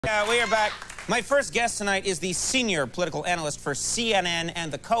We are back. My first guest tonight is the senior political analyst for CNN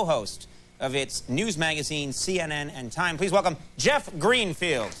and the co-host of its news magazine, CNN and Time. Please welcome Jeff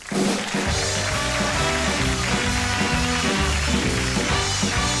Greenfield.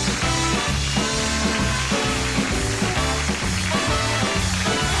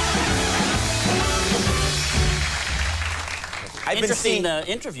 Interesting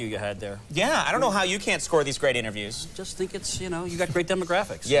interview you had there. Yeah, I don't know how you can't score these great interviews. Just think it's, you know, you got great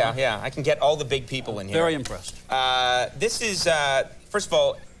demographics. Yeah, yeah, I can get all the big people in here. Very impressed. This is, first of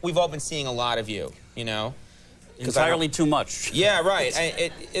all, we've all been seeing a lot of you, you know? Entirely too much. Yeah, right.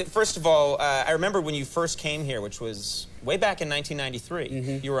 First of all, I remember when you first came here, which was way back in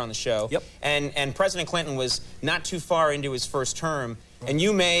 1993. You were on the show. Yep. And President Clinton was not too far into his first term, and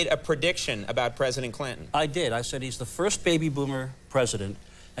you made a prediction about President Clinton. I did. I said he's the first baby boomer president,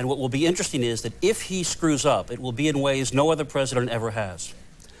 and what will be interesting is that if he screws up, it will be in ways no other president ever has.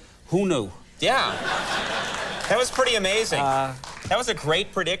 Who knew? Yeah. That was pretty amazing. That was a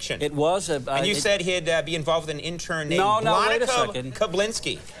great prediction. It was. And you said he'd be involved with an intern named wait a second.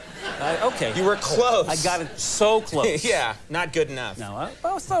 Kablinsky. Okay. You were close. I got it so close. Yeah, not good enough. No, I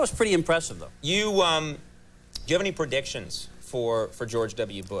thought it was pretty impressive, though. Do you have any predictions for George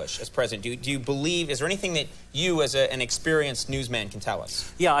W. Bush as president? Do you believe, is there anything that you as an experienced newsman can tell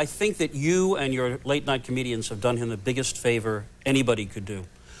us? Yeah, I think that you and your late-night comedians have done him the biggest favor anybody could do,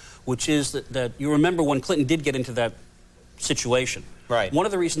 which is that you remember when Clinton did get into that situation. Right. One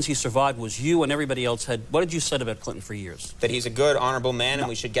of the reasons he survived was you and everybody else had, what did you said about Clinton for years? That he's a good, honorable man and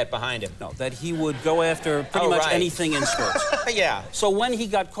we should get behind him. No, that he would go after pretty much anything in sports. Yeah. So when he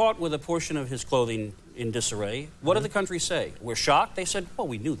got caught with a portion of his clothing in disarray, what did the country say? We're shocked? They said, well,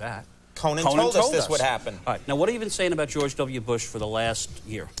 we knew that. Conan told us this would happen. All right, now what have you been saying about George W. Bush for the last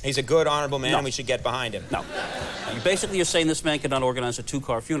year? He's a good, honorable man and we should get behind him. No. Basically, you're saying this man could not organize a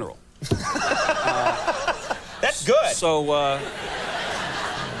two-car funeral. That's good.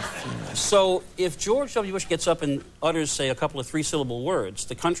 So if George W. Bush gets up and utters, say, a couple of three-syllable words,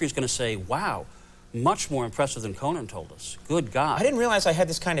 the country's going to say, wow, much more impressive than Conan told us. Good God. I didn't realize I had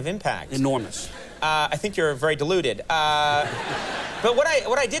this kind of impact. Enormous. I think you're very deluded. But what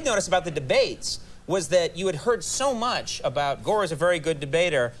I did notice about the debates was that you had heard so much about Gore is a very good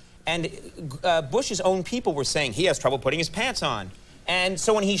debater, and Bush's own people were saying he has trouble putting his pants on. And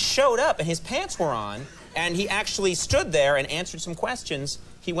so when he showed up and his pants were on, and he actually stood there and answered some questions,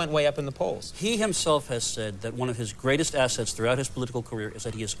 he went way up in the polls. He himself has said that one of his greatest assets throughout his political career is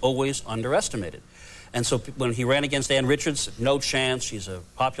that he is always underestimated. And so when he ran against Ann Richards, no chance, she's a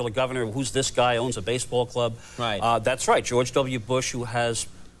popular governor, who's this guy, owns a baseball club. Right. That's right, George W. Bush, he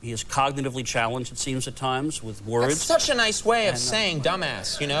is cognitively challenged, it seems at times, with words. That's such a nice way of saying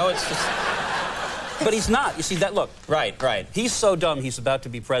dumbass, you know? It's just... But he's not. You see, that look. Right, right. He's so dumb, he's about to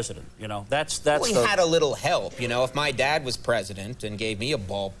be president, you know? That's well, he had a little help, you know? If my dad was president and gave me a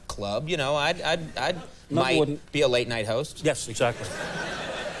ball club, you know, might be a late-night host. Yes, exactly.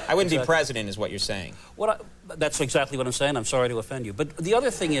 I wouldn't be president, is what you're saying. That's exactly what I'm saying. I'm sorry to offend you. But the other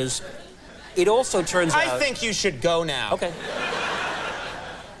thing is, it also turns out... I think you should go now. Okay.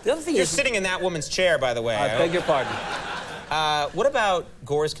 The other thing You're sitting in that woman's chair, by the way. I beg your pardon. What about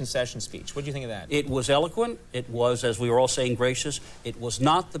Gore's concession speech? What do you think of that? It was eloquent. It was, as we were all saying, gracious. It was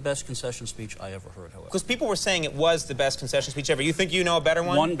not the best concession speech I ever heard, however. Because people were saying it was the best concession speech ever. You think you know a better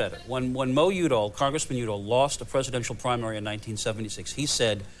one? One better. When Mo Udall, Congressman Udall, lost a presidential primary in 1976, he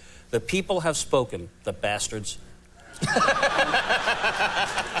said, "The people have spoken, the bastards."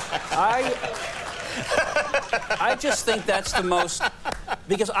 I just think that's the most...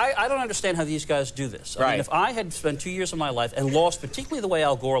 Because I don't understand how these guys do this. I mean, if I had spent 2 years of my life and lost, particularly the way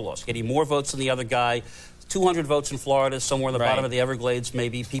Al Gore lost, getting more votes than the other guy, 200 votes in Florida, somewhere in the bottom of the Everglades,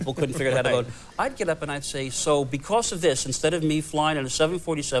 maybe, people couldn't figure out how to vote, I'd get up and I'd say, so because of this, instead of me flying in a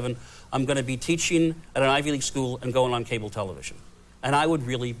 747, I'm going to be teaching at an Ivy League school and going on cable television. And I would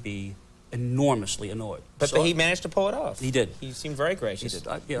really be enormously annoyed. But he managed to pull it off. He did. He seemed very gracious. He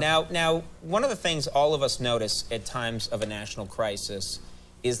did. Yeah. Now, one of the things all of us notice at times of a national crisis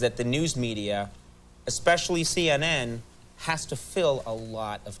is that the news media, especially CNN, has to fill a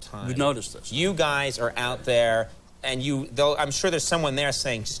lot of time. You noticed this. You guys are out there, and I'm sure there's someone there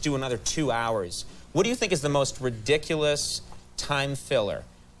saying, just do another 2 hours. What do you think is the most ridiculous time filler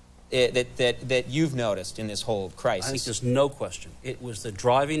that you've noticed in this whole crisis? I think there's no question. It was the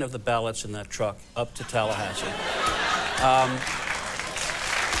driving of the ballots in that truck up to Tallahassee.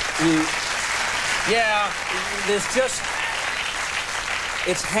 Yeah, there's just...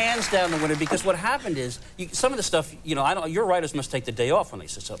 It's hands down the winner, because what happened is some of the stuff, you know, your writers must take the day off when they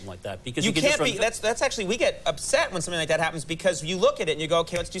say something like that, because you can't be. That's actually, we get upset when something like that happens, because you look at it and you go,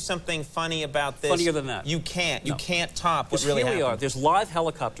 okay, let's do something funny about this. Funnier than that. You can't. No. You can't top what really happened. Here we are. There's live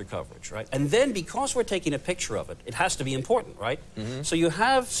helicopter coverage, right? And then because we're taking a picture of it, it has to be important, right? Mm-hmm. So you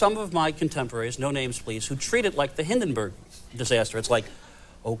have some of my contemporaries, no names please, who treat it like the Hindenburg disaster. It's like,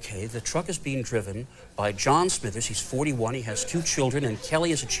 okay, the truck is being driven by John Smithers. He's 41. He has 2 children, and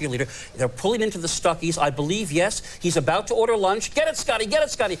Kelly is a cheerleader. They're pulling into the Stuckies. I believe, yes, he's about to order lunch. Get it, Scotty. Get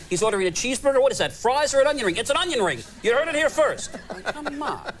it, Scotty. He's ordering a cheeseburger. What is that, fries or an onion ring? It's an onion ring. You heard it here first. Like, come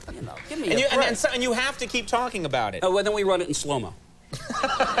on, you know, give me a break. And you have to keep talking about it. Oh, well, then we run it in slow-mo.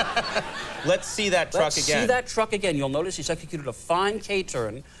 Let's see that truck again. Let's see that truck again. You'll notice he's executed a fine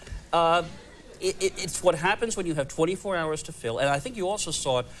K-turn. It's what happens when you have 24 hours to fill. And I think you also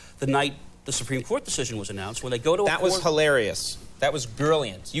saw it the night the Supreme Court decision was announced, when they go to a court. That was hilarious. That was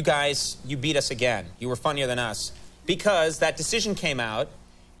brilliant. You guys, you beat us again. You were funnier than us. Because that decision came out,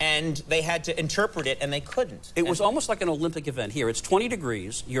 and they had to interpret it, and they couldn't. It was almost like an Olympic event. Here, it's 20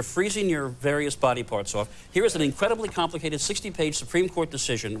 degrees. You're freezing your various body parts off. Here is an incredibly complicated 60-page Supreme Court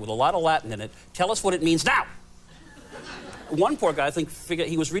decision with a lot of Latin in it. Tell us what it means now. One poor guy, I think, figured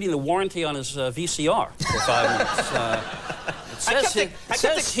he was reading the warranty on his VCR for 5 minutes. It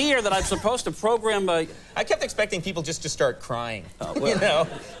says here that I'm supposed to program I kept expecting people just to start crying. Well, you know,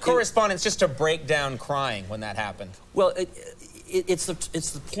 correspondents just to break down crying when that happened. Well, it's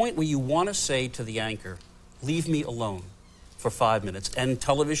the point where you want to say to the anchor, leave me alone for 5 minutes. And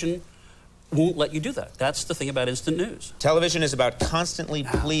television won't let you do that. That's the thing about instant news. Television is about constantly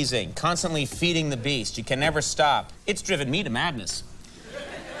pleasing, constantly feeding the beast. You can never stop. It's driven me to madness.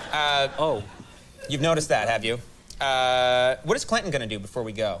 Oh. You've noticed that, have you? What is Clinton going to do before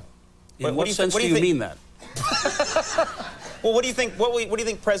we go? In what sense do you mean that? Well, what do you think? What do you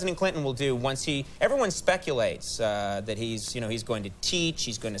think President Clinton will do once he? Everyone speculates that he's going to teach.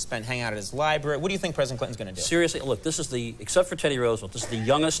 He's going to hang out at his library. What do you think President Clinton's going to do? Seriously, look, this is except for Teddy Roosevelt, this is the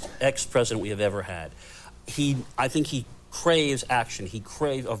youngest ex-president we have ever had. I think he craves action. He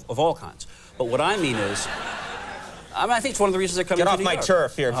craves of all kinds. But what I mean is, I think it's one of the reasons they're coming. Get off my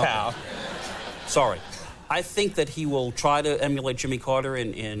turf here, pal. Sorry. I think that he will try to emulate Jimmy Carter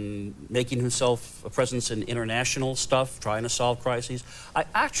in making himself a presence in international stuff, trying to solve crises. I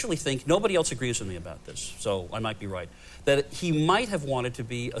actually think, nobody else agrees with me about this, so I might be right, that he might have wanted to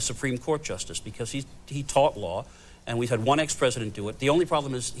be a Supreme Court justice because he taught law, and we've had one ex-president do it. The only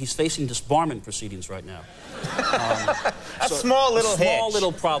problem is he's facing disbarment proceedings right now. A small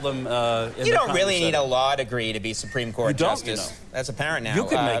little problem. You don't really need a law degree to be Supreme Court justice. You know. That's apparent now. You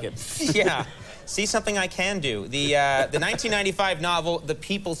could make it. Yeah. See something I can do. The 1995 novel, The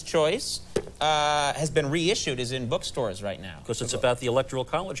People's Choice, has been reissued, is in bookstores right now. Because it's about the Electoral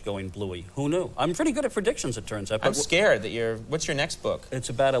College going bluey. Who knew? I'm pretty good at predictions, it turns out. I'm scared that what's your next book? It's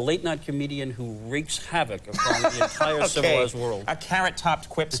about a late-night comedian who wreaks havoc upon the entire civilized world. A carrot-topped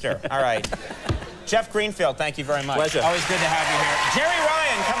quipster. All right. Jeff Greenfield, thank you very much. Pleasure. Always good to have you here. Jerry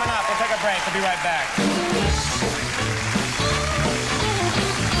Ryan coming up. We'll take a break. We'll be right back.